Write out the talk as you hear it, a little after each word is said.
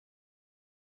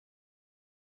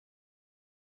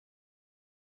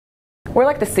We're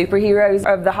like the superheroes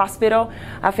of the hospital.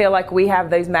 I feel like we have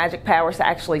those magic powers to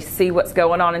actually see what's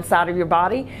going on inside of your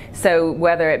body. So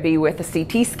whether it be with a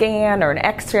CT scan or an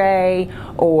X-ray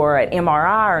or an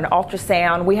MRI or an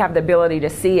ultrasound, we have the ability to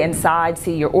see inside,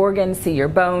 see your organs, see your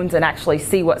bones, and actually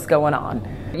see what's going on.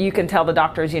 You can tell the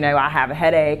doctors, you know, I have a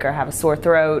headache or I have a sore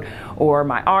throat or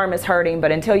my arm is hurting,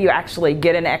 but until you actually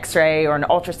get an X-ray or an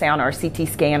ultrasound or a CT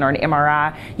scan or an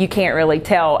MRI, you can't really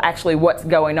tell actually what's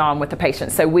going on with the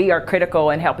patient. So we are critical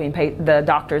in helping the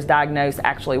doctors diagnose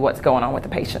actually what's going on with the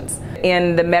patients.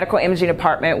 In the medical imaging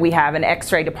department, we have an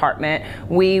X-ray department.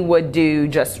 We would do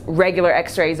just regular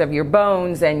X-rays of your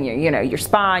bones and your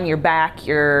spine, your back,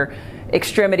 your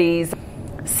extremities.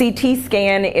 CT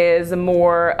scan is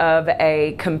more of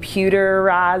a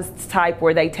computerized type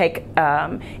where they take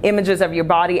images of your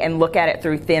body and look at it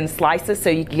through thin slices so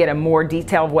you can get a more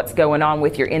detail of what's going on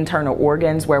with your internal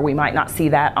organs where we might not see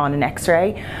that on an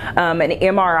X-ray. An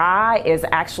MRI is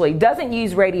actually doesn't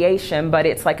use radiation, but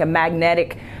it's like a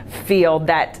magnetic field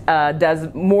that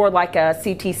does more like a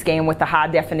CT scan with the high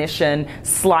definition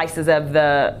slices of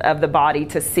the body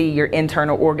to see your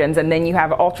internal organs. And then you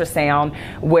have ultrasound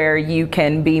where you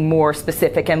can be more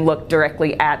specific and look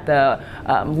directly at the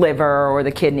liver or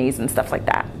the kidneys and stuff like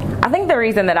that. I think the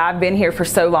reason that I've been here for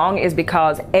so long is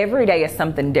because every day is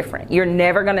something different. You're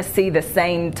never going to see the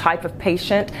same type of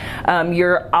patient.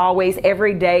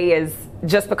 Every day is,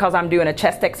 just because I'm doing a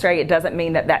chest X-ray, it doesn't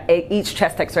mean that each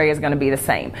chest X-ray is going to be the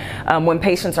same. When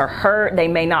patients are hurt, they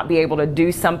may not be able to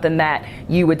do something that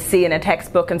you would see in a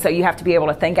textbook, and so you have to be able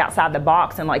to think outside the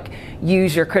box and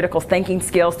use your critical thinking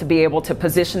skills to be able to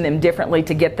position them differently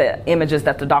to get the images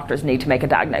that the doctors need to make a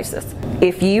diagnosis.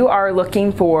 If you are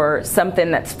looking for something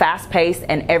that's fast-paced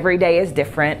and every day is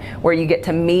different, where you get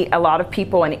to meet a lot of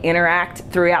people and interact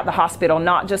throughout the hospital,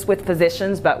 not just with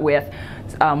physicians, but with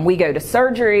we go to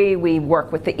surgery, we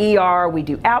work with the ER, we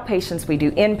do outpatients, we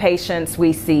do inpatients,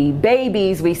 we see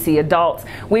babies, we see adults.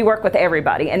 We work with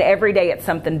everybody, and every day it's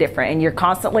something different, and you're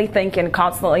constantly thinking,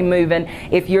 constantly moving.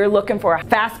 If you're looking for a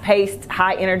fast-paced,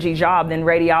 high-energy job, then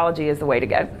radiology is the way to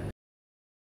go.